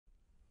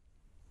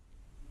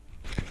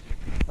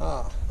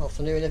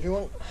Afternoon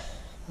everyone.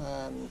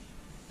 I'll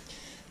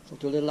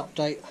do a little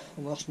update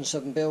on my Austin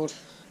 7 build.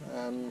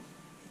 I'm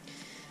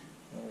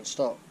going to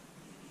start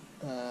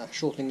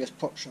shortening this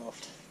prop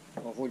shaft.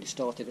 I've already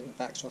started it in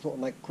fact, so I thought I'd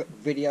make a quick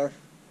video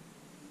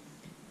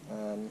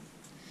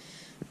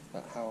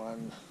about how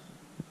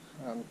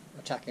I'm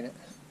attacking it.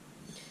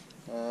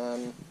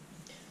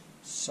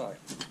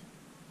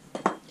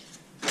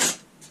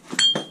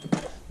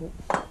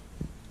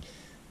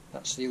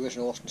 That's the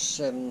original Austin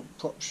 7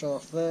 prop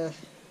shaft there.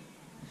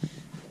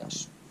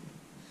 That's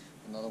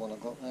another one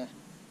I've got there.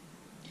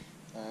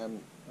 I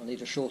need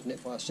to shorten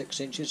it by 6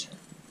 inches.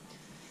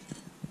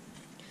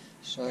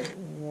 So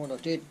what I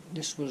did,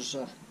 this was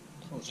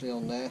obviously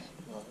on there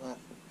like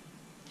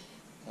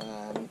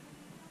that.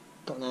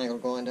 Got an angle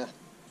grinder,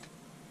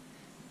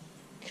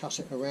 cut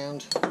it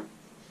around,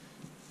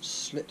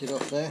 slipped it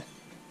off there,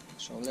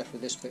 so I'm left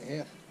with this bit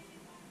here.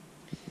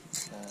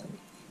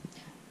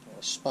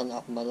 I spun it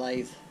up on my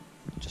lathe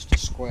just to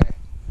square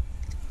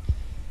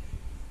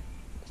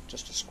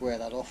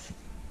that off.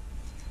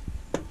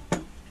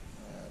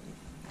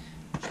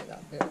 See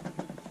that bit?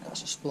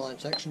 That's a spline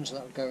section, so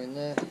that would go in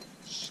there.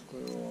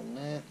 Screw on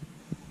there.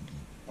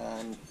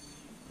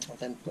 I'll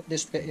then put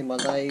this bit in my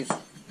lathe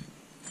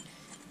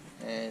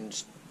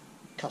and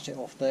cut it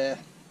off there.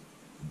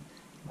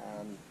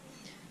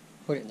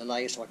 Put it in the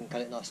lathe so I can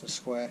cut it nice and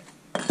square.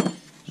 So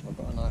I've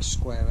got a nice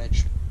square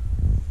edge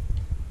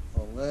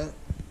on there.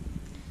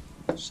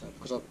 So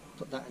because I've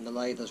put that in the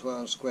lathe as well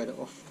and squared it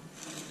off,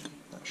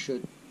 that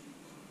should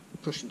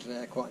push into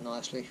there quite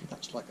nicely.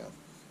 That's like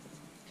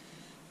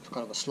it's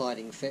kind of a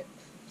sliding fit,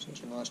 so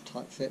it's a nice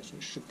tight fit, so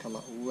it should come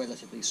up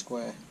relatively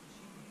square.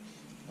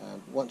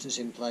 Once it's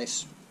in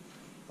place,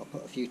 I'll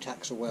put a few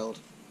tacks of weld,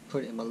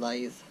 put it in my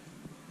lathe,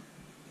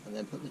 and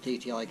then put the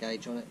DTI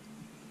gauge on it,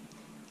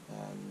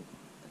 and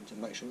to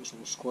make sure it's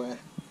all square.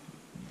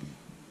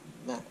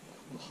 That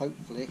will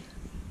hopefully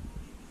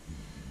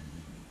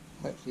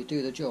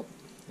do the job.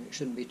 It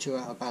shouldn't be too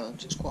out of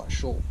balance. It's quite a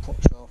short prop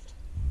shaft,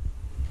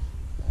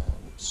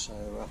 so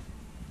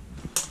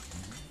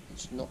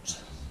it's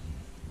not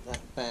that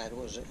bad,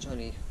 was it? It's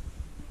only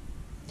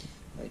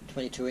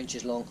 22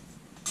 inches long.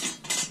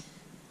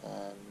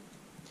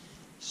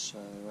 So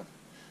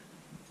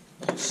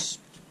that's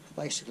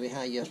basically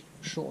how you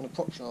shorten a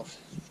prop shaft.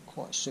 It's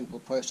quite a simple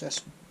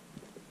process,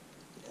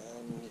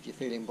 if you're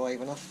feeling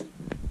brave enough.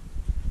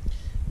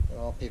 There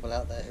are people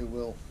out there who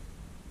will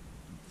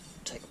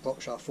take a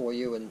prop shaft for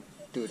you and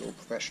do it all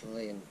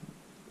professionally and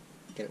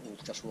get it all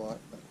just right,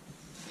 but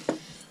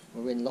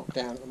we're in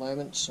lockdown at the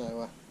moment,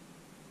 so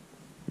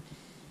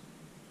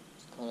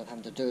kind of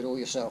having to do it all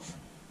yourself.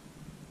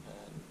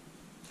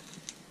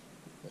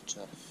 But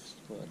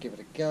thought I'd give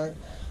it a go.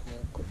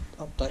 Quick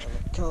update on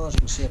the car. As you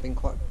can see, I've been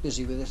quite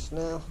busy with this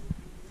now.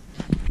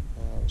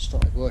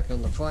 Started working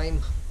on the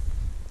frame.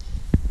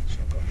 So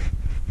I've got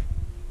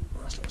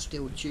nice little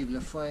steel tubular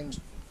frames,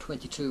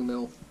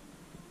 22mm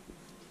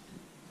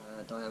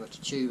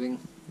diameter tubing.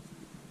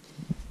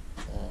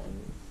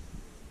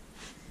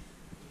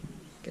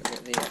 Get rid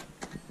of the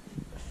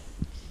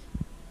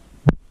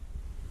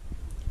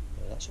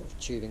that sort of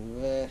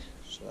tubing there.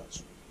 So I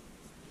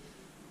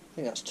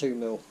think that's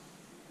 2mm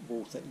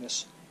wall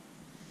thickness.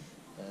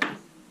 So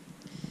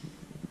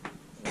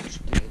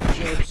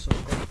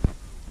I've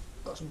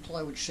got some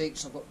plywood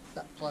sheets. I've got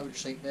that plywood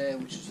sheet there,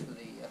 which is for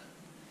the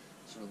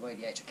sort of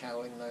radiator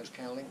cowling, nose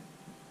cowling.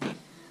 And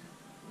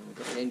we've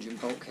got the engine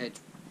bulkhead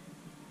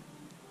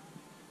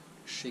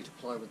sheet of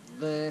plywood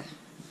there.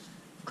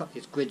 I've cut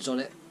these grids on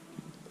it,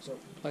 so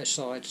both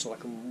sides, so I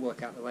can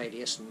work out the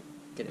radius and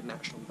get it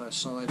matched on both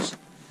sides.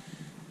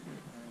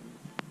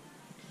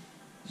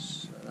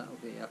 So that'll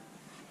be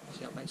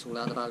see, that makes all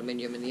out of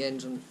aluminium in the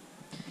end, and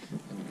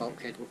the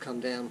bulkhead will come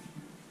down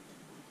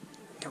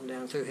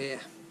through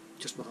here,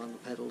 just behind the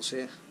pedals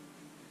here.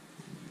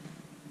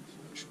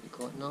 So it should be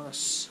quite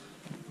nice.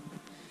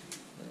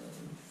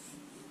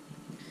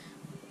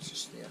 That's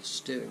just the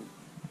steering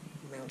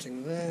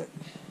mounting there.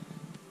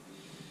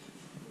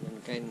 And then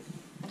again,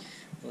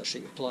 another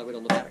sheet of plywood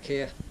on the back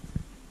here.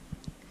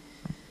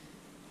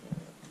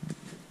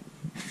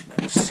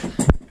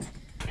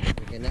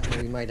 Again, that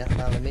will be made out of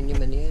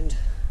aluminium in the end.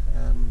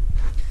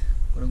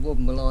 Got a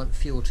Robin Reliant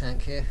fuel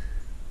tank here.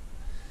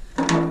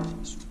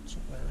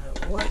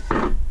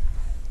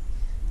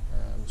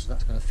 So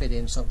that's going to fit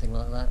in something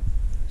like that.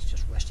 It's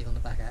just resting on the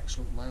back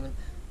axle at the moment.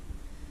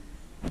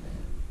 So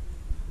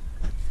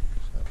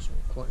that's all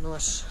quite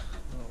nice.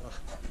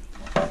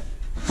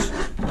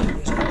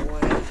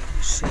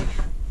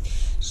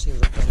 See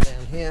what I've done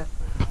down here.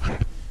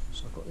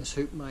 So I've got this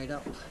hoop made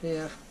up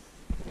here.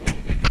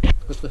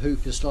 Because the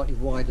hoop is slightly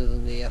wider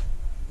than the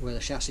where the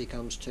chassis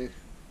comes to,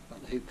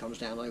 but the hoop comes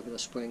down over the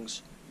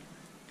springs.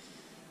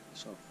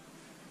 So I'm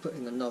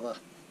putting another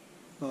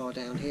bar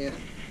down here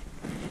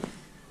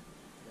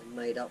and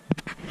made up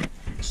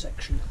the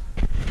section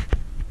at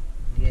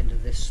the end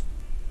of this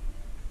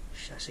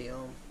chassis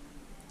arm.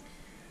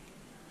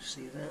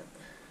 See that?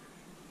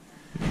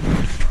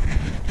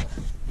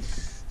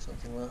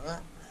 Something like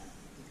that.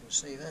 You can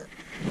see that.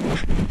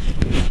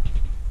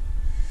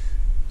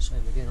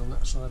 Same again on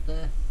that side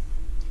there.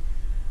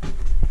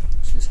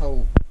 So this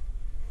whole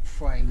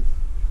frame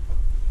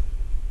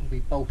will be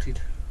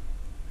bolted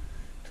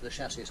to the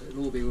chassis, so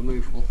it'll all be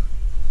removable.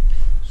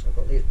 So I've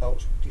got these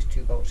bolts, these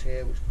two bolts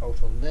here, which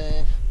bolt on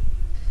there,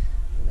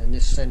 and then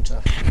this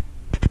centre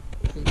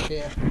hoop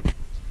here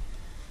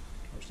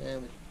comes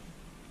down with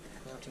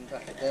mounting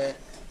bracket there.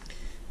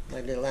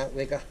 Maybe a little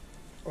outrigger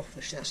off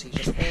the chassis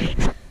just there. You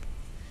can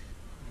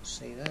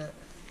see that.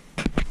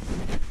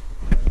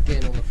 And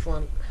again on the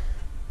front,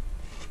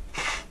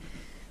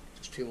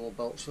 just two more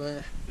bolts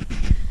there.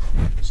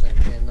 Same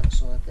again that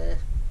side there.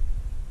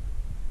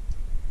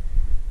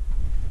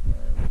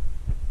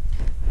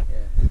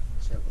 Yeah,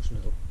 so I've got some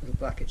little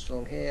brackets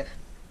along here,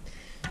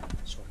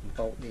 so I can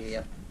bolt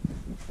the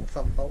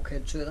front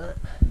bulkhead to that.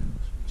 So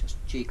just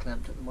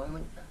G-clamped at the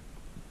moment.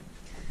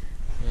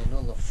 And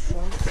on the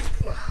front,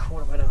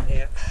 what have I done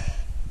here?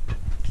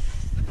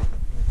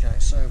 Okay,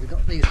 so we've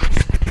got these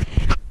bits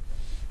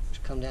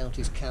which come down to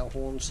these cow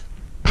horns.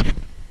 And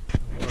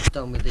what I've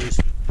done with these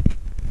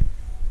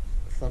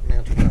front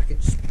mounted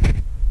brackets,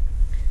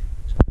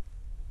 so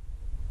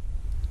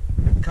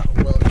cut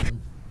and welded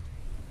them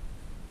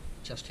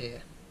just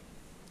here,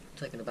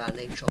 taking about 1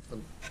 inch off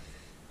them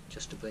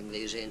just to bring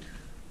these in.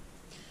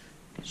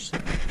 So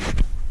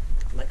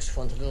makes the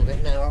front a little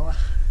bit narrower.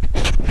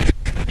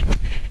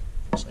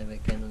 Same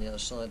again on the other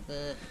side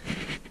there.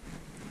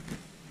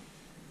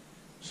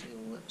 See,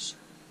 all that's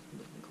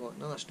looking quite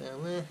nice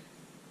down there.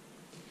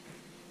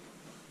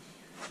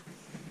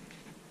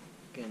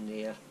 Again,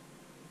 the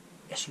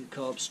SU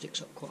carb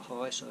sticks up quite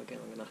high, so again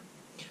I'm going to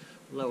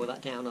lower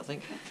that down, I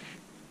think.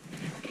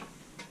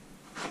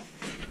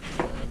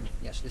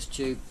 Yes, this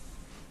tube,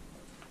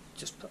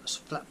 just put a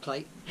flat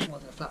plate,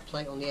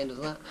 on the end of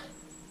that.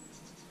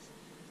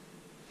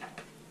 And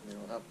then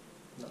I'll have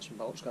nuts and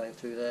bolts going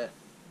through there.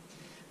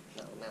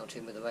 That'll mount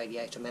in with the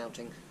radiator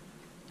mounting,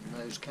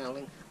 nose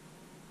cowling.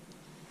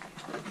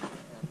 Cowling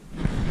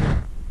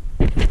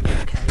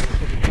will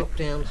probably drop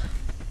down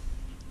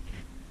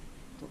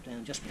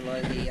just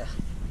below the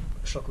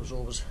shock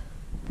absorbers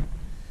in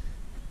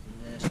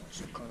there, so I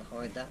should kind of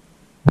hide that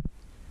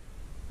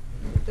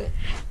a little bit.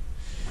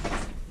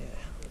 Yeah,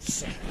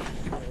 let's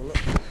have a look.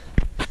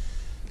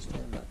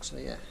 Stand back. So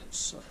yeah,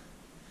 it's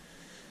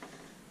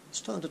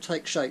starting to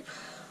take shape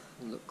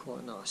and look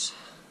quite nice.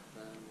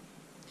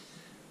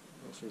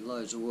 Obviously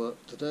loads of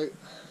work to do,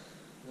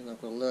 and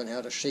I've got to learn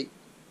how to sheet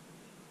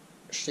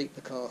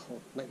the car, or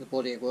make the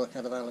body work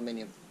out of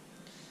aluminium,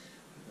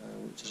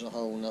 which is a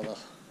whole nother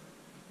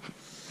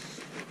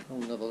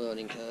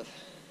learning curve.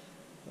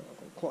 But I've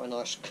got quite a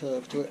nice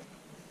curve to it,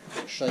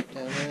 shape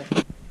down there,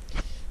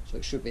 so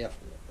it should be a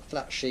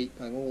flat sheet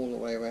going all the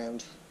way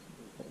around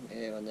the bottom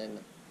here, and then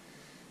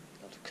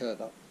have to curve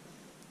up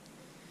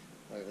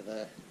over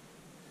there,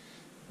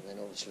 and then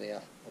obviously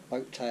a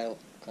boat tail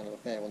kind of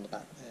affair on the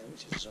back there,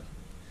 which is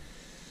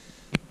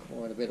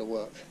quite a bit of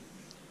work.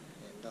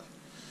 And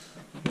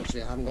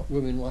obviously I haven't got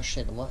room in my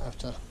shed, I might have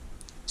to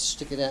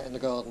stick it out in the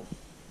garden.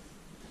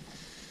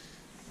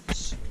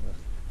 So,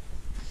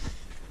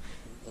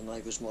 the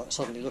neighbours might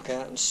suddenly look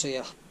out and see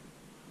a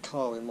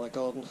car in my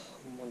garden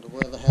and wonder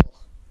where the hell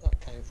that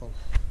came from,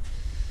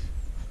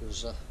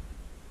 because the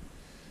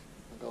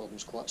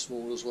garden's quite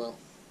small as well.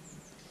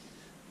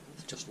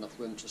 There's just enough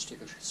room to stick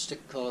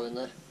a car in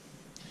there.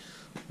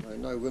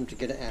 No room to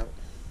get it out,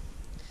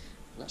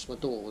 and that's my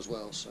door as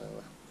well, so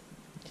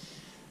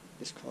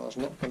this car's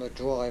not going to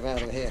drive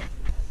out of here,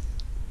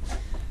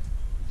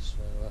 so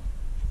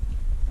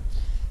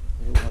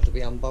it'll have to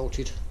be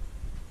unbolted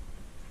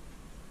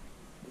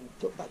and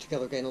put back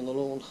together again on the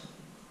lawn.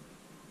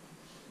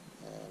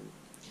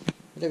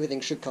 But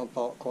everything should come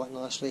apart quite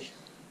nicely.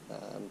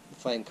 The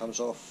frame comes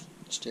off,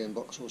 the steering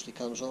box obviously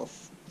comes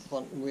off,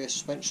 front and rear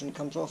suspension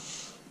comes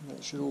off, and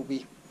it should all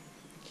be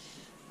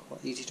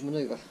quite easy to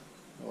manoeuvre.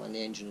 Oh, and the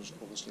engines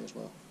obviously as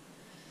well.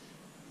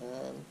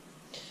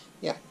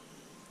 Yeah,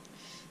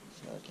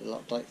 so a little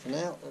update for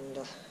now, and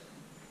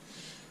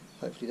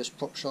hopefully this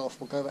prop shaft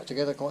will go back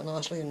together quite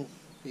nicely and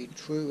be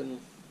true and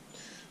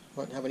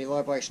won't have any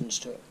vibrations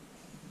to it.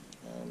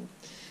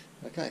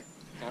 Okay,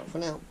 out for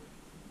now.